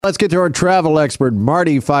Let's get to our travel expert,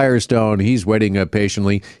 Marty Firestone. He's waiting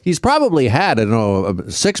patiently. He's probably had, I don't know, a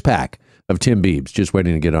six-pack of Tim Biebs just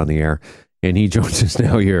waiting to get on the air. And he joins us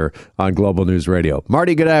now here on Global News Radio.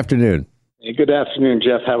 Marty, good afternoon. Hey, good afternoon,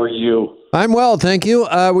 Jeff. How are you? I'm well, thank you.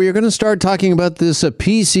 We are going to start talking about this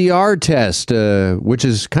PCR test, which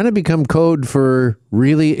has kind of become code for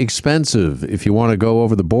really expensive if you want to go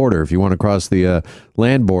over the border, if you want to cross the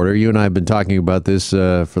land border. You and I have been talking about this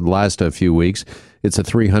for the last few weeks. It's a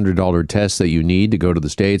 $300 test that you need to go to the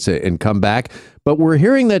States and come back. But we're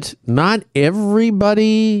hearing that not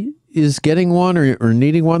everybody is getting one or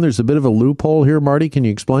needing one. There's a bit of a loophole here. Marty, can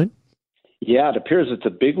you explain? Yeah, it appears it's a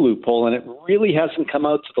big loophole, and it really hasn't come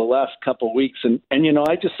out to the last couple of weeks. And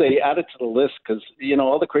I just say add it to the list because,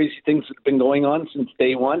 all the crazy things that have been going on since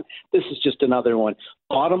day one, this is just another one.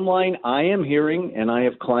 Bottom line, I am hearing, and I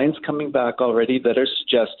have clients coming back already that are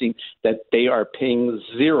suggesting that they are paying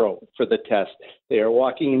zero for the test. They are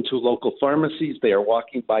walking into local pharmacies, they are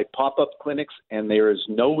walking by pop-up clinics, and there is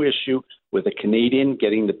no issue with a Canadian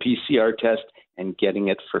getting the PCR test and getting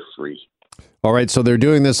it for free. All right, so they're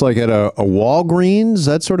doing this like at a Walgreens,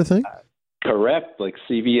 that sort of thing? Correct, like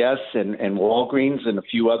CVS and Walgreens and a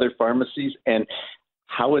few other pharmacies. And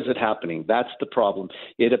how is it happening? That's the problem.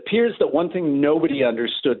 It appears that one thing nobody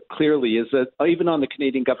understood clearly is that even on the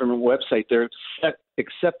Canadian government website, they're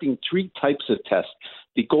accepting three types of tests.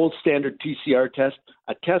 The gold standard PCR test,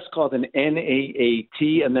 a test called an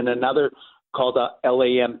NAAT, and then another called a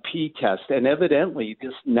LAMP test. And evidently,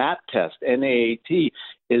 this NAT test, NAAT,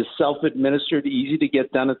 is self-administered, easy to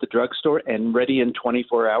get done at the drugstore, and ready in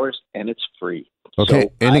 24 hours, and it's free. Okay,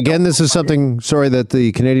 so, and again, this is something, that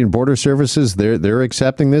the Canadian Border Services, they're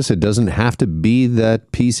accepting this? It doesn't have to be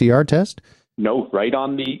that PCR test? No, right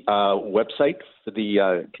on the website for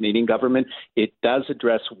the Canadian government, it does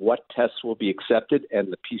address what tests will be accepted,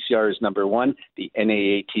 and the PCR is number one, the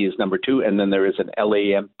NAAT is number two, and then there is an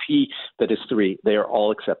LAMP that is three. They are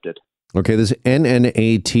all accepted. Okay, this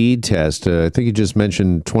NNAT test, I think you just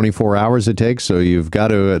mentioned 24 hours it takes, so you've got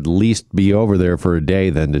to at least be over there for a day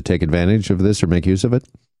then to take advantage of this or make use of it?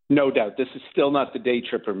 No doubt. This is still not the day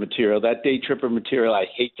tripper material. That day tripper material, I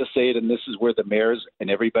hate to say it, and this is where the mayors and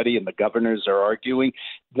everybody and the governors are arguing,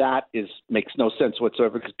 makes no sense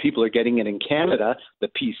whatsoever because people are getting it in Canada, the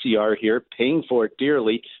PCR here, paying for it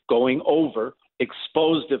dearly, going over,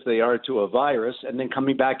 exposed if they are to a virus, and then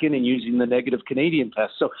coming back in and using the negative Canadian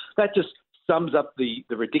test. So that just sums up the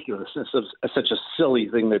ridiculousness of such a silly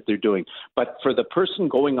thing that they're doing. But for the person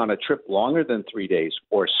going on a trip longer than 3 days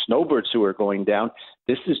or snowbirds who are going down,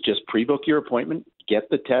 this is just pre-book your appointment, get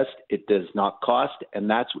the test. It does not cost, and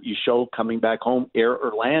that's what you show coming back home, air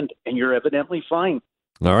or land, and you're evidently fine.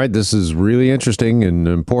 All right, this is really interesting and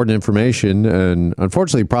important information, and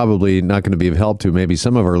unfortunately probably not going to be of help to maybe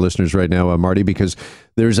some of our listeners right now, Marty, because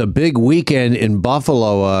there's a big weekend in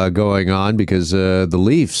Buffalo going on because the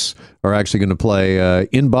Leafs are actually going to play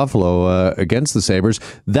in Buffalo against the Sabres.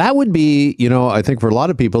 That would be, I think for a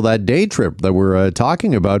lot of people, that day trip that we're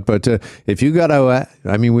talking about. But if you got to,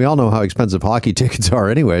 we all know how expensive hockey tickets are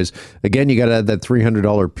anyways. Again, you got to add that $300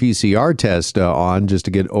 PCR test on just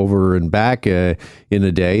to get over and back in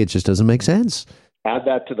a day. It just doesn't make sense. Add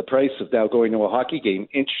that to the price of now going to a hockey game.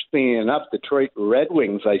 Interestingly enough, Detroit Red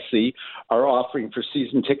Wings, I see, are offering for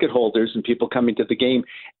season ticket holders and people coming to the game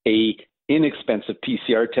a inexpensive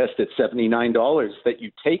PCR test at $79 that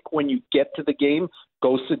you take when you get to the game.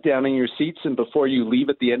 Go sit down in your seats, and before you leave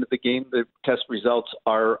at the end of the game, the test results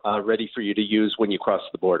are ready for you to use when you cross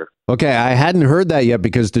the border. Okay, I hadn't heard that yet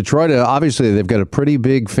because Detroit, obviously, they've got a pretty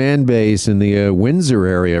big fan base in the Windsor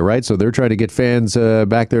area, right? So they're trying to get fans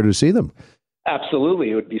back there to see them.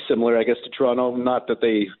 Absolutely. It would be similar, I guess, to Toronto. Not that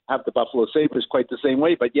they have the Buffalo Sabres quite the same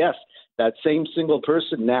way, but yes, that same single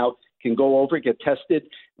person now can go over, get tested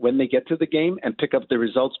when they get to the game, and pick up the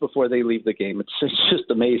results before they leave the game. It's just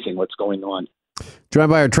amazing what's going on. Joined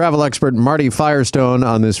by our travel expert, Marty Firestone,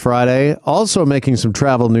 on this Friday. Also making some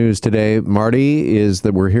travel news today, Marty, is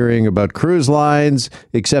that we're hearing about cruise lines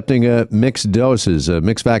accepting mixed doses,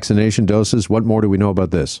 mixed vaccination doses. What more do we know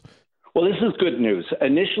about this? Well, this is good news.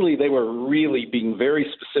 Initially, they were really being very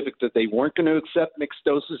specific that they weren't going to accept mixed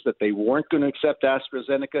doses, that they weren't going to accept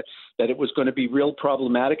AstraZeneca, that it was going to be real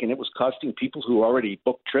problematic, and it was costing people who already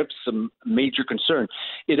booked trips some major concern.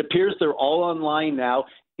 It appears they're all online now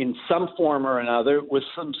in some form or another with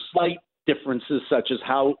some slight differences such as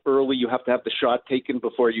how early you have to have the shot taken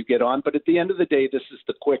before you get on. But at the end of the day, this is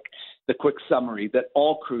the quick summary that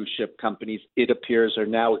all cruise ship companies, it appears, are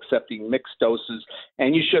now accepting mixed doses.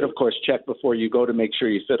 And you should, of course, check before you go to make sure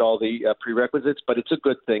you fit all the prerequisites. But it's a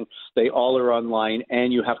good thing. They all are online,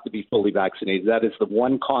 and you have to be fully vaccinated. That is the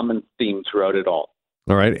one common theme throughout it all.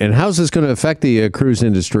 All right. And how's this going to affect the cruise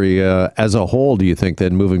industry as a whole, do you think,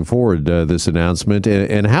 then moving forward, this announcement?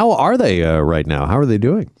 And how are they right now? How are they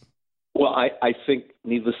doing? Well, I think,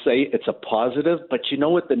 needless to say, it's a positive. But you know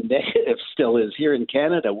what the negative still is? Here in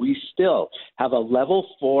Canada, we still have a level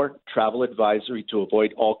 4 travel advisory to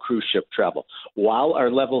avoid all cruise ship travel. While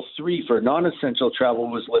our level 3 for non-essential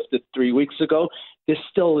travel was lifted 3 weeks ago, this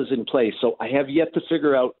still is in place. So I have yet to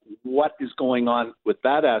figure out what is going on with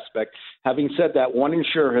that aspect. Having said that, one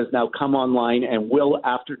insurer has now come online and will,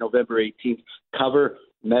 after November 18th, cover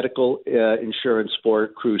medical insurance for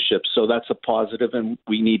cruise ships. So that's a positive, and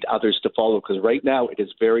we need others to follow, because right now it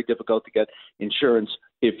is very difficult to get insurance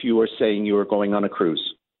if you are saying you are going on a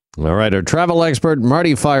cruise. All right. Our travel expert,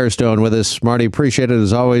 Marty Firestone, with us. Marty, appreciate it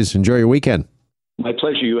as always. Enjoy your weekend. My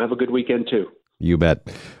pleasure. You have a good weekend too. You bet.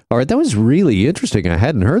 All right. That was really interesting. I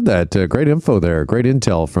hadn't heard that. Great info there. Great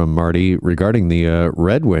intel from Marty regarding the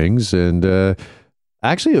Red Wings, and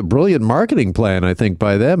actually a brilliant marketing plan, I think,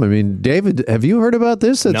 by them. I mean, David, have you heard about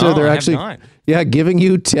this? That, no, they're I actually, have not. Yeah, giving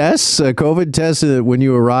you tests, COVID tests when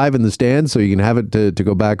you arrive in the stand so you can have it to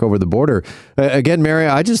go back over the border. Again, Mary,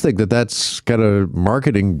 I just think that's kind of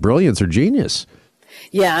marketing brilliance or genius.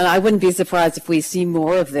 Yeah, and I wouldn't be surprised if we see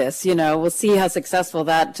more of this. We'll see how successful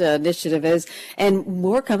that initiative is. And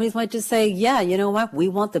more companies might just say, yeah, you know what? We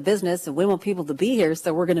want the business and we want people to be here,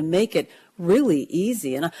 so we're going to make it really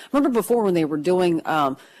easy. And I remember before when they were doing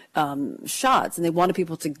shots and they wanted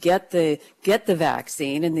people to get the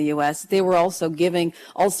vaccine in the U.S., they were also giving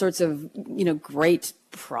all sorts of, great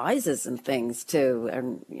prizes and things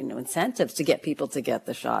and incentives to get people to get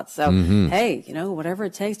the shot. So, hey, whatever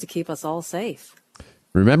it takes to keep us all safe.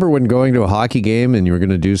 Remember when going to a hockey game and you were going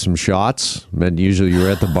to do some shots? Meant usually you were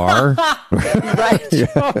at the bar. Right.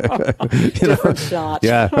 Different shot.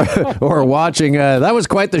 Yeah. Or watching, that was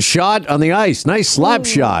quite the shot on the ice. Nice slap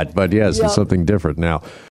shot. But yes, it's something different now.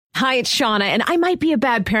 Hi, it's Shauna, and I might be a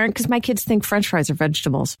bad parent because my kids think French fries are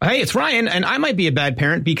vegetables. Hey, it's Ryan, and I might be a bad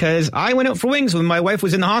parent because I went out for wings when my wife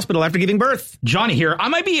was in the hospital after giving birth. Johnny here. I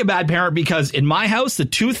might be a bad parent because in my house, the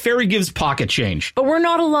tooth fairy gives pocket change. But we're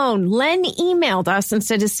not alone. Len emailed us and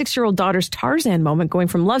said his 6-year-old daughter's Tarzan moment going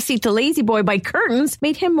from love seat to lazy boy by curtains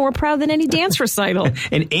made him more proud than any dance recital.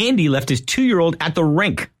 And Andy left his 2-year-old at the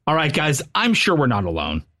rink. All right, guys, I'm sure we're not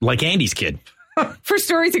alone. Like Andy's kid. For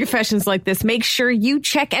stories and confessions like this, make sure you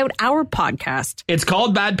check out our podcast. It's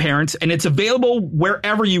called Bad Parents, and it's available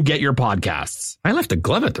wherever you get your podcasts. I left a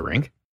glove at the rink.